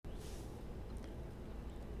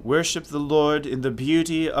Worship the Lord in the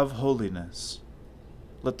beauty of holiness.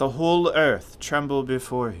 Let the whole earth tremble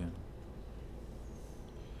before him.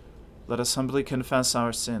 Let us humbly confess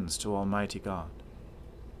our sins to Almighty God.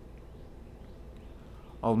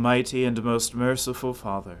 Almighty and most merciful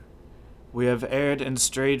Father, we have erred and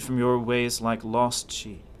strayed from your ways like lost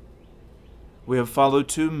sheep. We have followed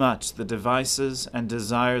too much the devices and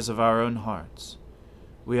desires of our own hearts.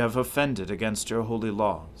 We have offended against your holy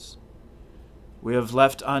laws. We have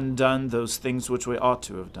left undone those things which we ought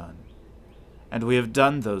to have done, and we have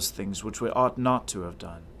done those things which we ought not to have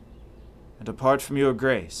done. And apart from your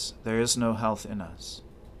grace, there is no health in us.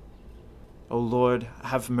 O Lord,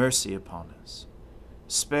 have mercy upon us.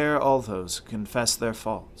 Spare all those who confess their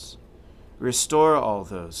faults. Restore all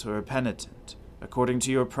those who are penitent, according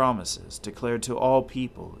to your promises declared to all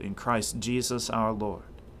people in Christ Jesus our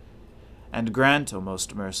Lord. And grant, O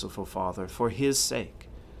most merciful Father, for his sake,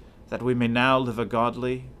 that we may now live a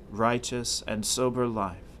godly, righteous, and sober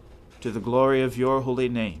life, to the glory of your holy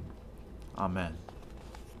name. Amen.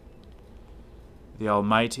 The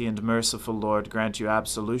Almighty and merciful Lord grant you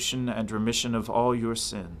absolution and remission of all your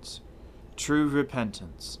sins, true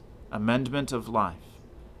repentance, amendment of life,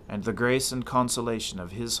 and the grace and consolation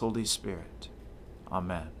of his Holy Spirit.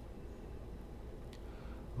 Amen.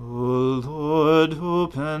 O Lord,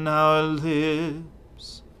 open our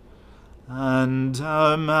lips, and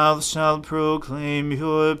our mouth shall proclaim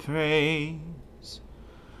your praise.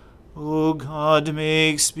 O God,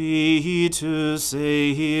 make speed to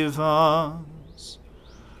save us.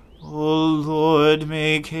 O Lord,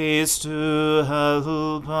 make haste to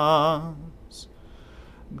help us.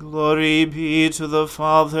 Glory be to the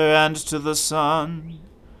Father, and to the Son,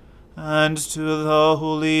 and to the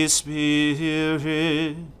Holy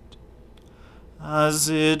Spirit, as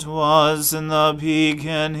it was in the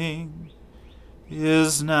beginning,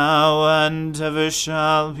 is now, and ever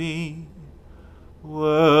shall be,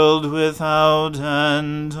 world without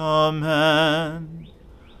end. Amen.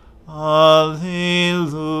 Alleluia.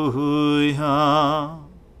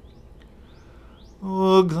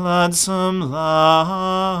 O gladsome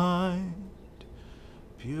light,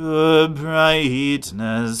 pure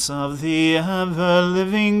brightness of the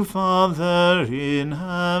ever-living Father in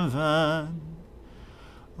heaven,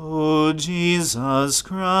 O Jesus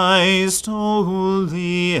Christ,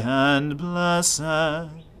 holy and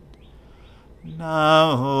blessed,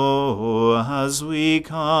 now as we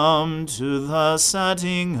come to the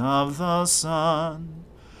setting of the sun,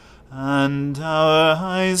 and our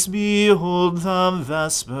eyes behold the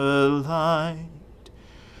vesper light,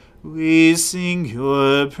 we sing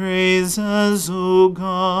your praises, O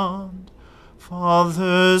God,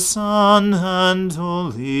 Father, Son, and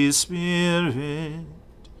Holy Spirit.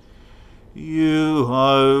 You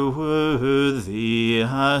are worthy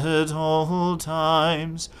at all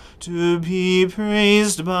times to be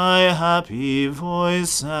praised by happy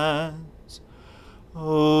voices,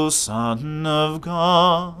 O Son of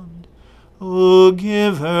God, O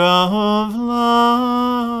Giver of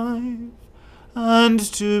life, and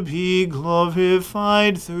to be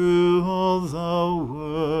glorified through all the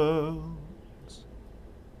worlds.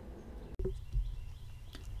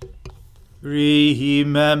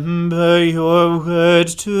 Remember your word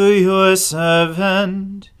to your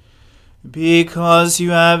servant, because you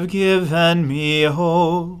have given me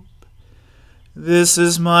hope. This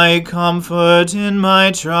is my comfort in my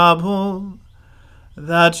trouble,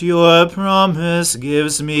 that your promise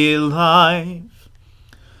gives me life.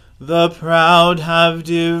 The proud have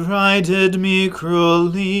derided me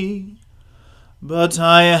cruelly, but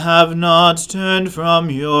I have not turned from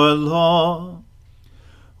your law.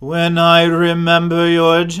 When I remember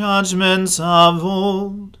your judgments of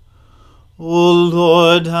old, O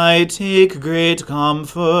Lord, I take great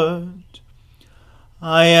comfort.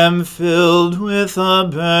 I am filled with a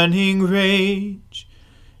burning rage,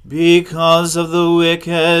 because of the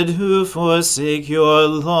wicked who forsake your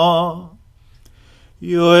law.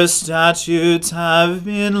 Your statutes have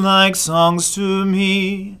been like songs to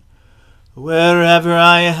me, wherever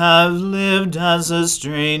I have lived as a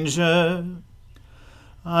stranger.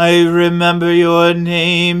 I remember your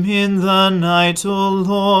name in the night, O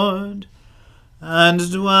Lord,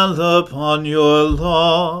 and dwell upon your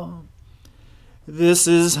law. This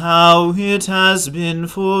is how it has been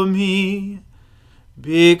for me,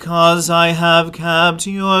 because I have kept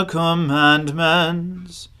your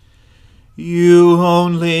commandments. You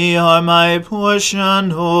only are my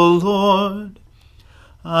portion, O Lord.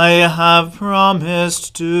 I have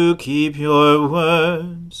promised to keep your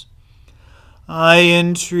words. I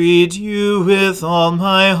entreat you with all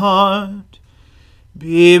my heart.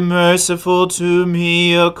 Be merciful to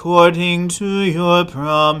me according to your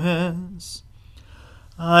promise.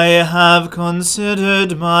 I have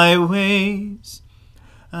considered my ways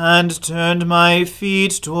and turned my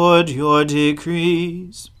feet toward your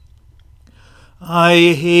decrees.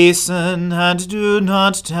 I hasten and do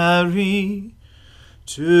not tarry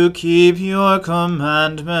to keep your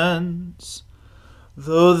commandments.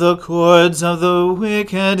 Though the cords of the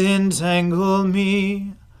wicked entangle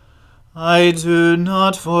me, I do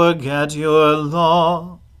not forget your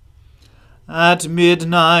law. At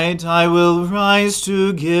midnight I will rise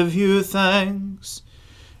to give you thanks,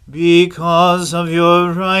 because of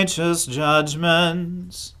your righteous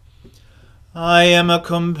judgments. I am a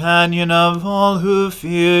companion of all who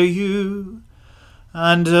fear you,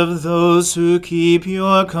 and of those who keep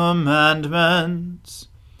your commandments.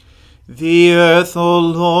 The earth, O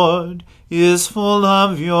Lord, is full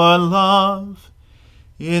of your love.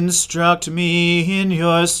 Instruct me in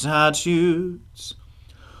your statutes.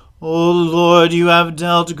 O Lord, you have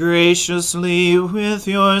dealt graciously with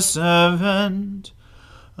your servant,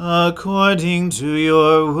 according to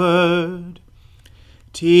your word.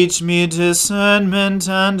 Teach me discernment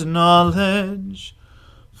and knowledge,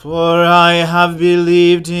 for I have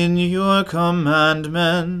believed in your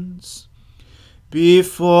commandments.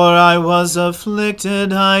 Before I was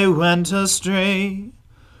afflicted, I went astray,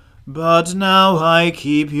 but now I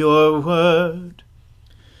keep your word.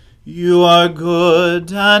 You are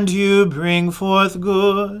good, and you bring forth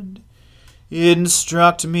good.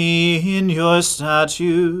 Instruct me in your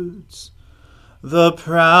statutes. The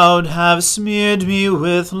proud have smeared me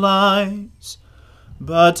with lies,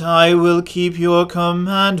 but I will keep your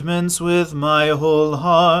commandments with my whole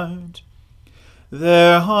heart.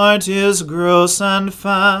 Their heart is gross and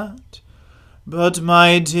fat, but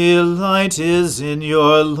my delight is in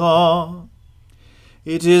your law.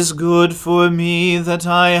 It is good for me that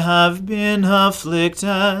I have been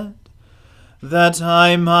afflicted, that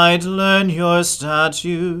I might learn your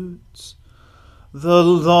statutes. The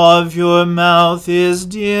law of your mouth is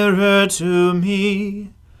dearer to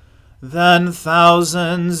me than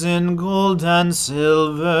thousands in gold and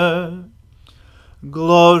silver.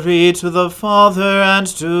 Glory to the Father, and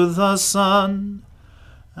to the Son,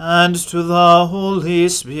 and to the Holy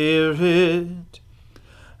Spirit,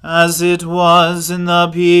 as it was in the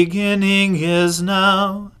beginning, is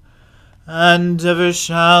now, and ever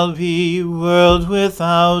shall be, world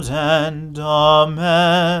without end.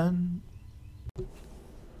 Amen.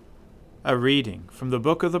 A reading from the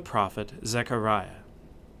book of the prophet Zechariah.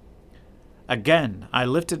 Again I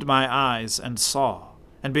lifted my eyes and saw,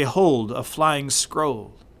 and behold, a flying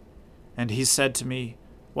scroll. And he said to me,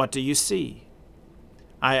 What do you see?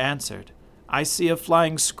 I answered, I see a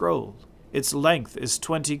flying scroll. Its length is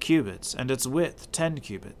 20 cubits, and its width 10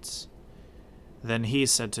 cubits. Then he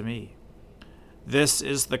said to me, This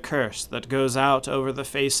is the curse that goes out over the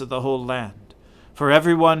face of the whole land. For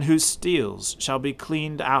everyone who steals shall be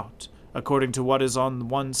cleaned out, according to what is on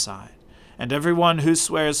one side, and everyone who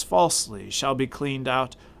swears falsely shall be cleaned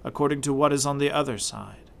out, according to what is on the other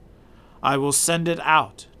side. I will send it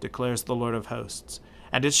out, declares the Lord of hosts,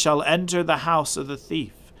 and it shall enter the house of the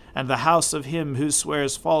thief, and the house of him who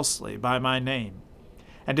swears falsely by my name.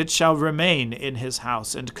 And it shall remain in his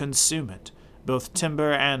house, and consume it, both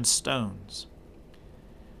timber and stones.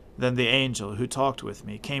 Then the angel who talked with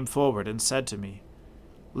me came forward and said to me,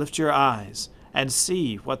 Lift your eyes, and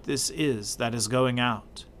see what this is that is going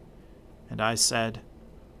out. And I said,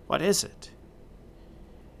 What is it?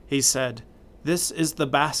 He said, This is the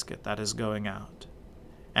basket that is going out.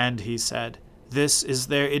 And he said, This is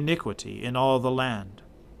their iniquity in all the land.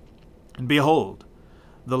 And behold,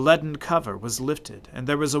 the leaden cover was lifted, and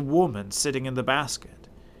there was a woman sitting in the basket.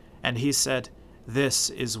 And he said, This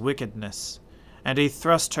is wickedness. And he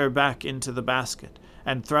thrust her back into the basket,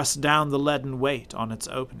 and thrust down the leaden weight on its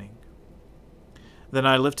opening. Then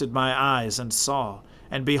I lifted my eyes and saw,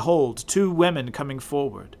 and behold, 2 women coming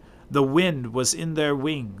forward. The wind was in their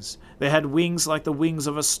wings. They had wings like the wings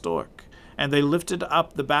of a stork, and they lifted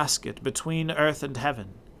up the basket between earth and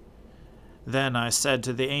heaven. Then I said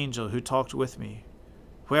to the angel who talked with me,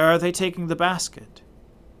 Where are they taking the basket?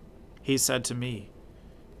 He said to me,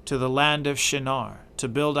 To the land of Shinar, to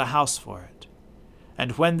build a house for it.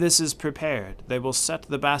 And when this is prepared, they will set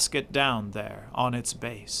the basket down there on its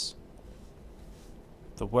base.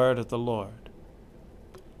 The word of the Lord.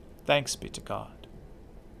 Thanks be to God.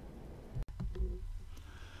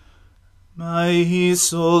 My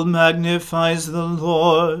soul magnifies the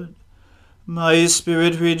Lord. My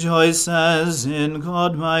spirit rejoices in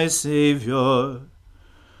God my Saviour.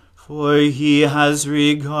 For he has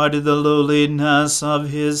regarded the lowliness of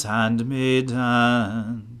his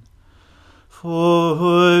handmaiden.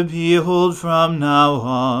 For behold, from now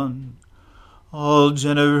on, all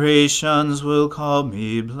generations will call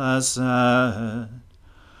me blessed.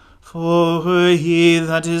 For he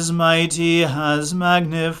that is mighty has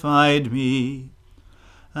magnified me,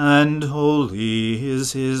 and holy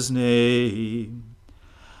is his name.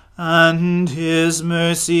 And his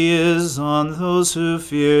mercy is on those who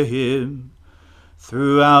fear him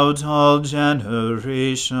throughout all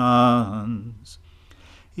generations.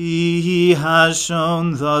 He has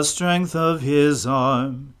shown the strength of his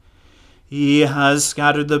arm. He has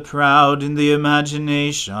scattered the proud in the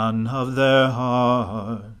imagination of their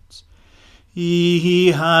hearts.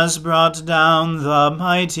 He has brought down the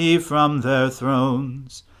mighty from their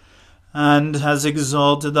thrones, and has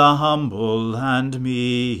exalted the humble and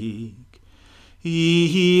meek.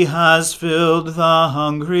 He has filled the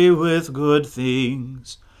hungry with good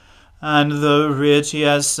things, and the rich he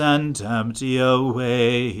has sent empty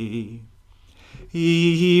away.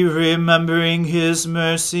 He, remembering his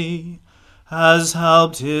mercy, has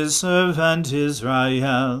helped his servant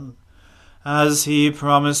Israel, as he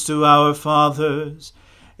promised to our fathers,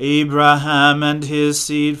 Abraham and his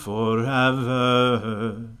seed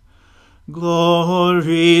forever.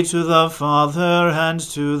 Glory to the Father, and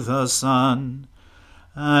to the Son,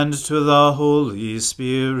 and to the Holy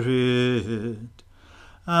Spirit,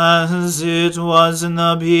 as it was in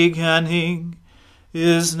the beginning,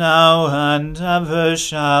 is now, and ever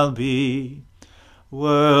shall be,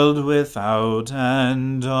 world without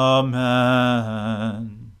end.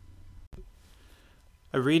 Amen.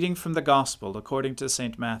 A reading from the Gospel according to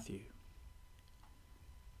St. Matthew.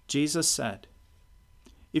 Jesus said,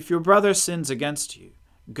 "If your brother sins against you,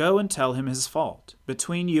 go and tell him his fault,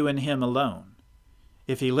 between you and him alone.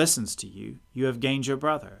 If he listens to you, you have gained your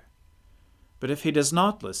brother. But if he does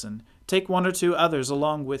not listen, take one or two others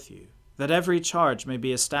along with you, that every charge may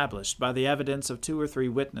be established by the evidence of 2 or 3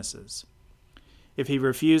 witnesses. If he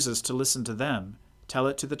refuses to listen to them, tell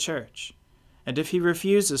it to the church. And if he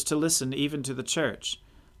refuses to listen even to the church,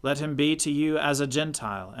 let him be to you as a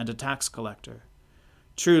Gentile and a tax collector.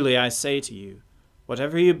 Truly I say to you,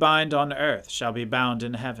 whatever you bind on earth shall be bound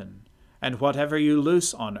in heaven, and whatever you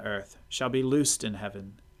loose on earth shall be loosed in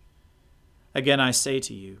heaven. Again I say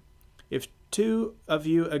to you, if 2 of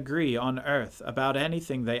you agree on earth about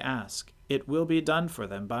anything they ask, it will be done for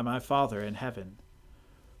them by my Father in heaven.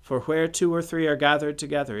 For where 2 or 3 are gathered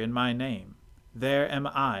together in my name, there am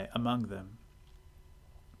I among them."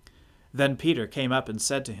 Then Peter came up and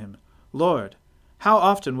said to him, "Lord, how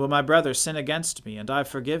often will my brother sin against me, and I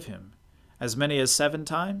forgive him? As many as 7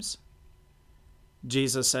 times?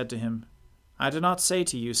 Jesus said to him, I do not say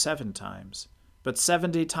to you 7 times, but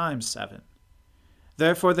 70 times 7.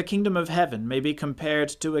 Therefore the kingdom of heaven may be compared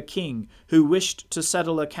to a king who wished to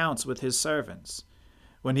settle accounts with his servants.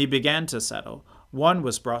 When he began to settle, one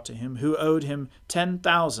was brought to him who owed him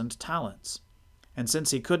 10,000 talents. And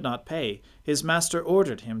since he could not pay, his master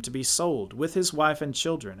ordered him to be sold with his wife and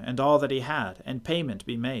children and all that he had, and payment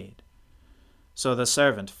be made. So the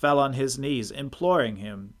servant fell on his knees, imploring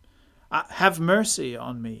him, Have mercy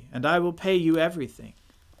on me, and I will pay you everything.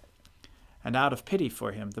 And out of pity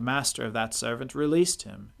for him, the master of that servant released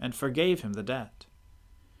him, and forgave him the debt.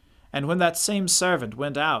 And when that same servant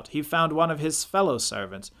went out, he found one of his fellow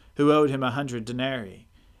servants, who owed him 100 denarii.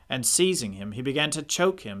 And seizing him, he began to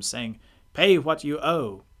choke him, saying, Pay what you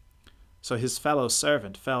owe. So his fellow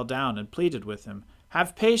servant fell down and pleaded with him,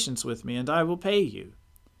 Have patience with me, and I will pay you.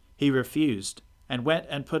 He refused, and went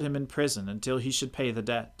and put him in prison until he should pay the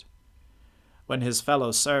debt. When his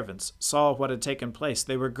fellow servants saw what had taken place,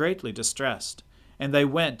 they were greatly distressed, and they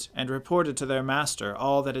went and reported to their master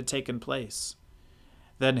all that had taken place.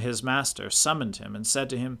 Then his master summoned him and said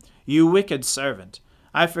to him, You wicked servant,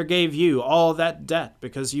 I forgave you all that debt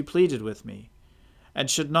because you pleaded with me. And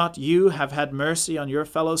should not you have had mercy on your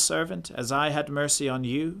fellow servant, as I had mercy on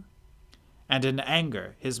you? And in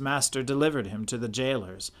anger his master delivered him to the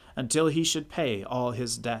jailers, until he should pay all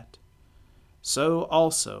his debt. So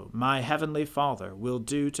also my heavenly Father will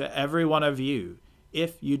do to every one of you,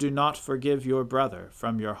 if you do not forgive your brother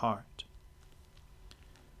from your heart.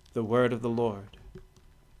 The word of the Lord.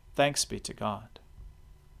 Thanks be to God.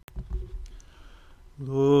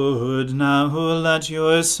 Lord, now let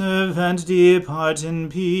your servant depart in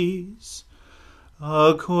peace,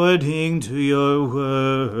 according to your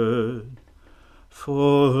word.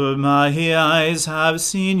 For my eyes have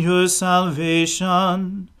seen your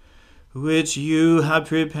salvation, which you have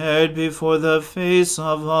prepared before the face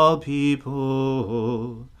of all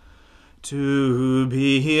people, to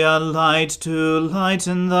be a light to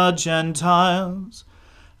lighten the Gentiles,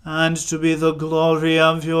 and to be the glory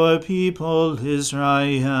of your people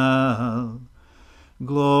Israel.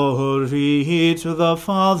 Glory to the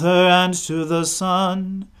Father, and to the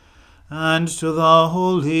Son, and to the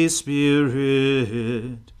Holy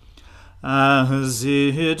Spirit, as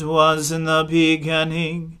it was in the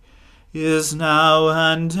beginning, is now,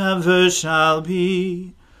 and ever shall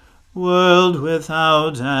be, world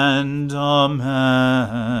without end.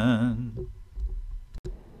 Amen.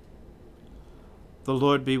 The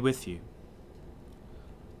Lord be with you.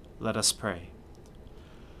 Let us pray.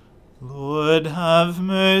 Lord, have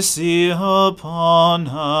mercy upon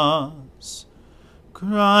us.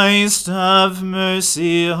 Christ, have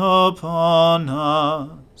mercy upon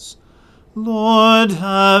us. Lord,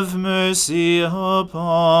 have mercy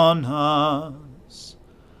upon us.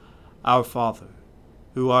 Our Father,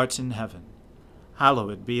 who art in heaven,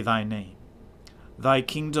 hallowed be thy name. Thy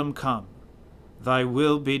kingdom come, thy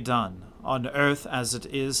will be done, on earth as it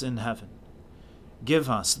is in heaven. Give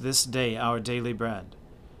us this day our daily bread,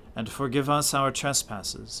 and forgive us our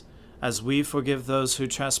trespasses, as we forgive those who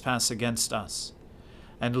trespass against us.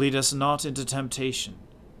 And lead us not into temptation,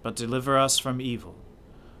 but deliver us from evil.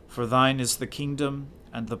 For thine is the kingdom,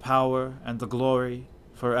 and the power, and the glory,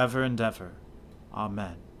 forever and ever.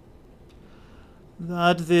 Amen.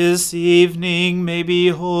 That this evening may be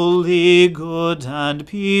holy, good, and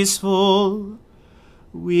peaceful,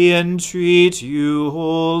 we entreat you,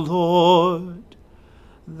 O Lord,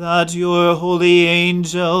 that your holy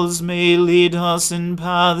angels may lead us in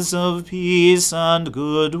paths of peace and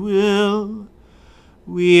goodwill.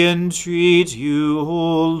 We entreat you,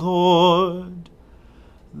 O Lord,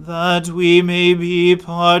 that we may be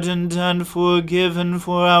pardoned and forgiven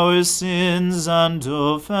for our sins and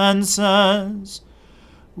offenses.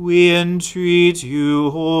 We entreat you,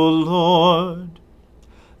 O Lord,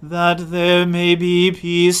 that there may be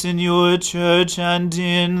peace in your church and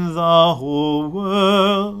in the whole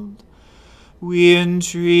world. We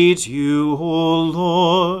entreat you, O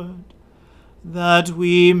Lord, that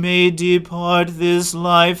we may depart this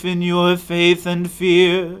life in your faith and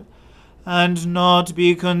fear, and not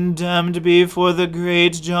be condemned before the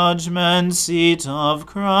great judgment seat of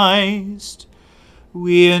Christ.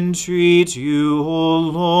 We entreat you, O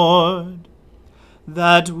Lord,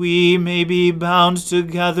 that we may be bound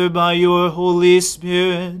together by your Holy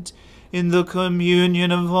Spirit in the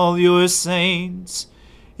communion of all your saints,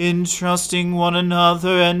 entrusting one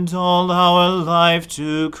another and all our life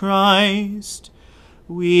to Christ.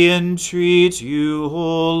 We entreat you,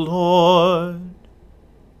 O Lord.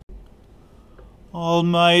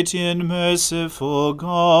 Almighty and merciful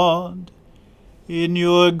God, in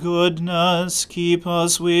your goodness keep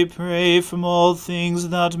us, we pray, from all things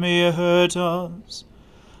that may hurt us,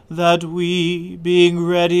 that we, being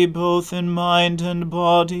ready both in mind and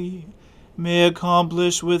body, may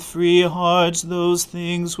accomplish with free hearts those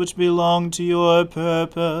things which belong to your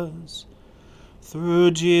purpose.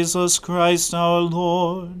 Through Jesus Christ our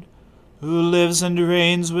Lord, who lives and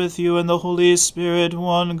reigns with you in the Holy Spirit,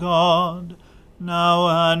 one God,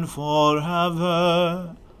 now and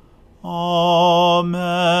forever. Amen.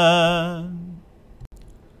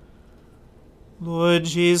 Lord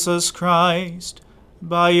Jesus Christ,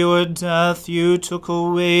 by your death you took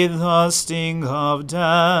away the sting of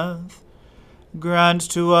death. Grant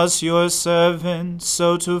to us, your servants,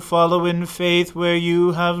 so to follow in faith where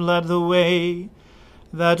you have led the way,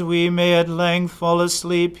 that we may at length fall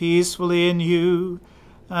asleep peacefully in you,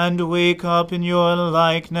 and wake up in your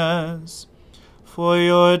likeness. For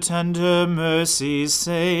your tender mercy's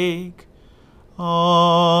sake.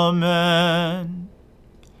 Amen.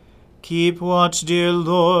 Keep watch, dear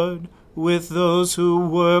Lord, with those who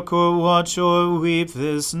work or watch or weep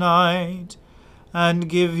this night, and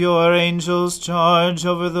give your angels charge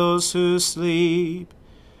over those who sleep.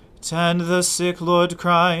 Tend the sick, Lord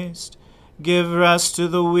Christ. Give rest to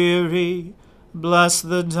the weary. Bless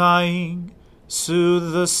the dying.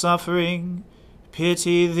 Soothe the suffering.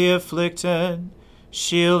 Pity the afflicted.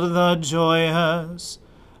 Shield the joyous,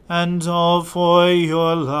 and all for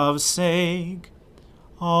your love's sake.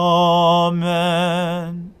 Amen.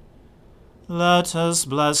 Let us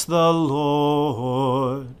bless the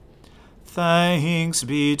Lord. Thanks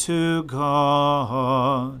be to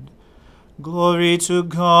God. Glory to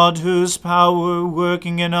God, whose power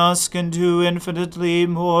working in us can do infinitely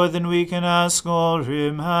more than we can ask or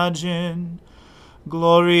imagine.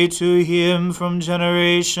 Glory to him from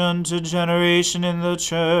generation to generation in the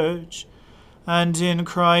church, and in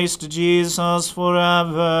Christ Jesus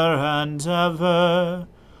forever and ever.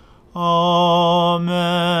 Amen.